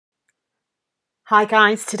Hi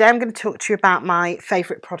guys, today I'm going to talk to you about my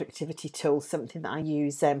favourite productivity tool, something that I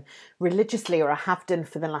use religiously, or I have done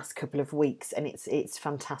for the last couple of weeks, and it's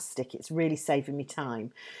fantastic. It's really saving me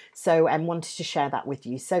time. So I wanted to share that with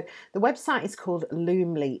you. So the website is called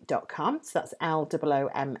Loomly.com, so that's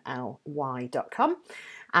LOOMLY.com.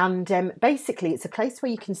 And basically, it's a place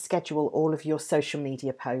where you can schedule all of your social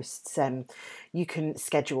media posts. You can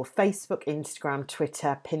schedule Facebook, Instagram,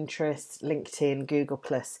 Twitter, Pinterest, LinkedIn, Google+.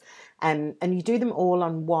 And you do them all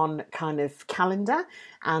on one kind of calendar,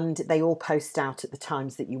 and they all post out at the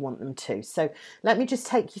times that you want them to. So let me just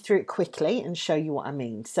take you through it quickly and show you what I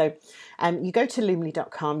mean. So you go to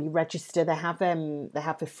Loomly.com, you register. They have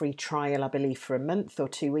a free trial, I believe, for a month or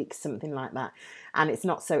 2 weeks, something like that. And it's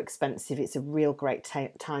not so expensive. It's a real great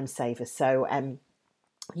time saver. So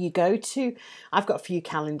you go to, I've got a few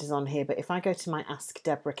calendars on here, but if I go to my Ask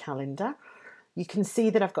Deborah calendar, you can see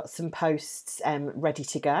that I've got some posts ready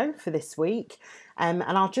to go for this week. And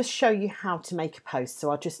I'll just show you how to make a post.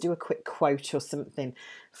 So I'll just do a quick quote or something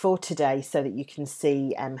for today so that you can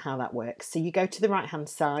see how that works. So you go to the right hand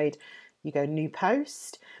side, you go new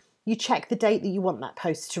post. You check the date that you want that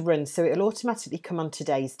post to run, so it'll automatically come on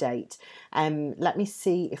today's date. Let me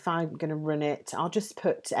see if I'm going to run it. I'll just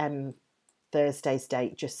put Thursday's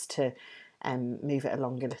date just to move it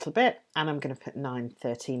along a little bit, and I'm going to put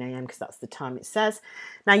 9:13 a.m. because that's the time it says.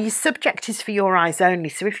 Now your subject is for your eyes only,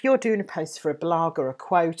 so if you're doing a post for a blog or a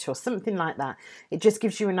quote or something like that, it just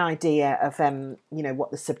gives you an idea of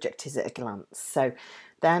what the subject is at a glance. So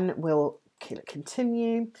then we'll click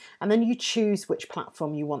continue, and then you choose which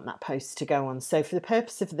platform you want that post to go on. So for the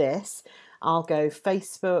purpose of this, I'll go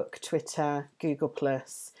Facebook, Twitter, Google+,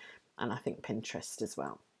 and I think Pinterest as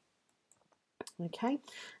well. Okay,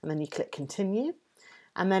 and then you click continue,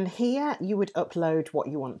 and then here you would upload what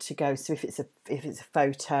you want to go. So if it's a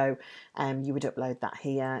photo, you would upload that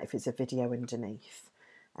here. If it's a video, underneath.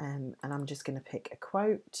 And I'm just going to pick a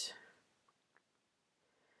quote,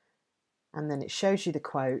 and then it shows you the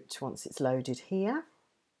quote once it's loaded here.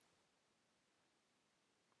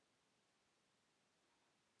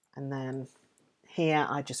 And then here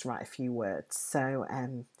I just write a few words. So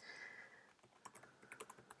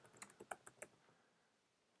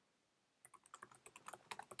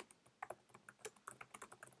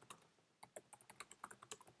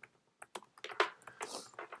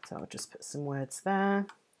I'll just put some words there.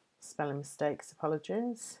 Spelling mistakes,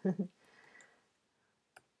 apologies.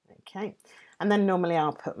 Okay, and then normally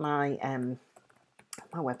I'll put my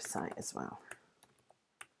my website as well.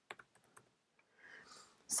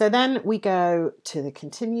 So then we go to the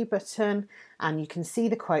continue button, and you can see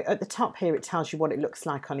the quote at the top here. It tells you what it looks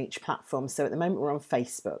like on each platform. So at the moment we're on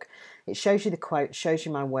Facebook. It shows you the quote, shows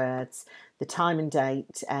you my words, the time and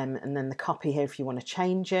date, and then the copy here if you want to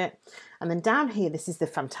change it. And then down here, this is the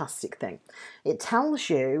fantastic thing. It tells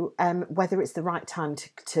you whether it's the right time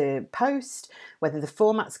to post, whether the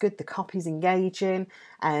format's good, the copy's engaging,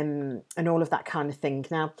 and all of that kind of thing.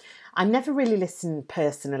 Now, I never really listen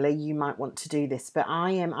personally. You might want to do this, but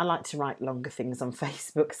I like to write longer things on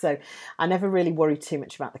Facebook, so I never really worry too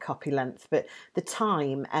much about the copy length. But the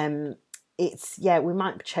time, we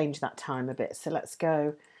might change that time a bit. So let's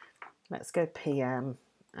go PM,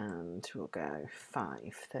 and we'll go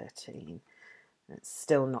 5:13. It's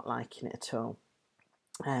still not liking it at all.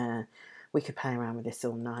 We could play around with this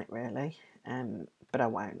all night, really, but I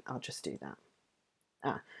won't. I'll just do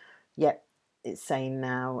that. Yep. It's saying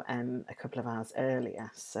now a couple of hours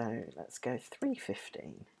earlier, so let's go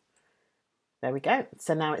 3:15. There we go.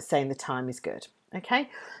 So now it's saying the time is good. Okay,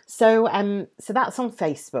 so that's on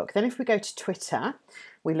Facebook. Then if we go to Twitter,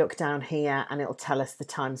 we look down here and it'll tell us the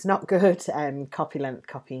time's not good, copy length,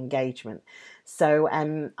 copy engagement. So I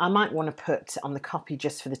might want to put on the copy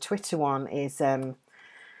just for the Twitter one is some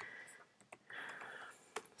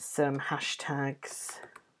hashtags.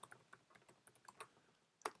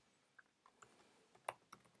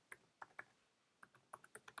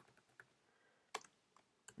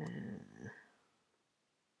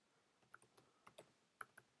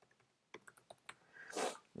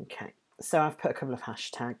 Okay, so I've put a couple of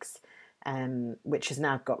hashtags, which has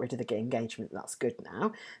now got rid of the engagement. That's good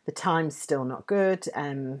now. The time's still not good,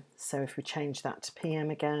 so if we change that to PM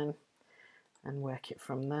again and work it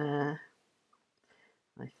from there,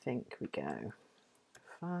 I think we go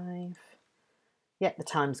 5. Yeah, the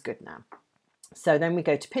time's good now. So then we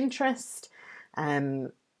go to Pinterest.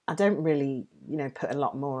 I don't really, put a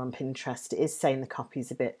lot more on Pinterest. It is saying the copy's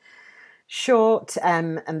a bit short,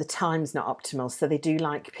 and the time's not optimal. So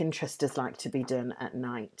Pinterest does like to be done at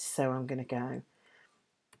night. So I'm going to go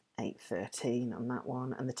 8:13 on that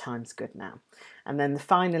one, and the time's good now. And then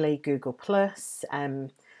finally Google+.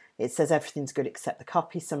 it says everything's good except the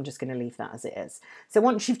copy, so I'm just going to leave that as it is. So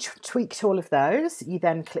once you've tweaked all of those, you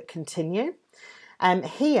then click continue.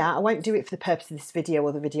 Here, I won't do it for the purpose of this video,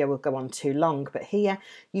 or the video will go on too long, but here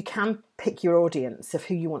you can pick your audience of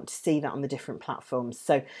who you want to see that on the different platforms.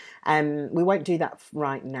 So we won't do that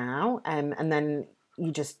right now, and then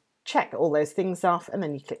you just check all those things off and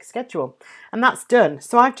then you click schedule, and that's done.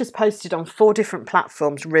 So I've just posted on 4 different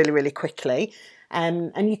platforms really quickly.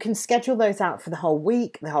 And you can schedule those out for the whole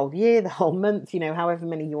week, the whole year, the whole month, you know, however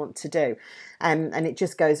many you want to do. And it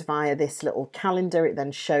just goes via this little calendar. It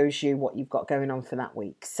then shows you what you've got going on for that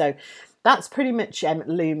week. So that's pretty much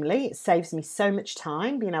Loomly. It saves me so much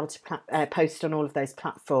time being able to post on all of those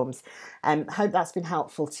platforms. Hope that's been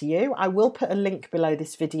helpful to you. I will put a link below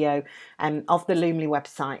this video of the Loomly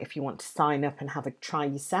website if you want to sign up and have a try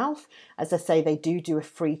yourself. As I say, they do a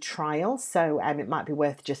free trial, so it might be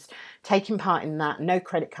worth just taking part in that. No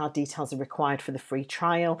credit card details are required for the free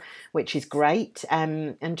trial, which is great,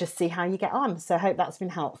 and just see how you get on. So I hope that's been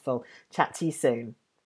helpful. Chat to you soon.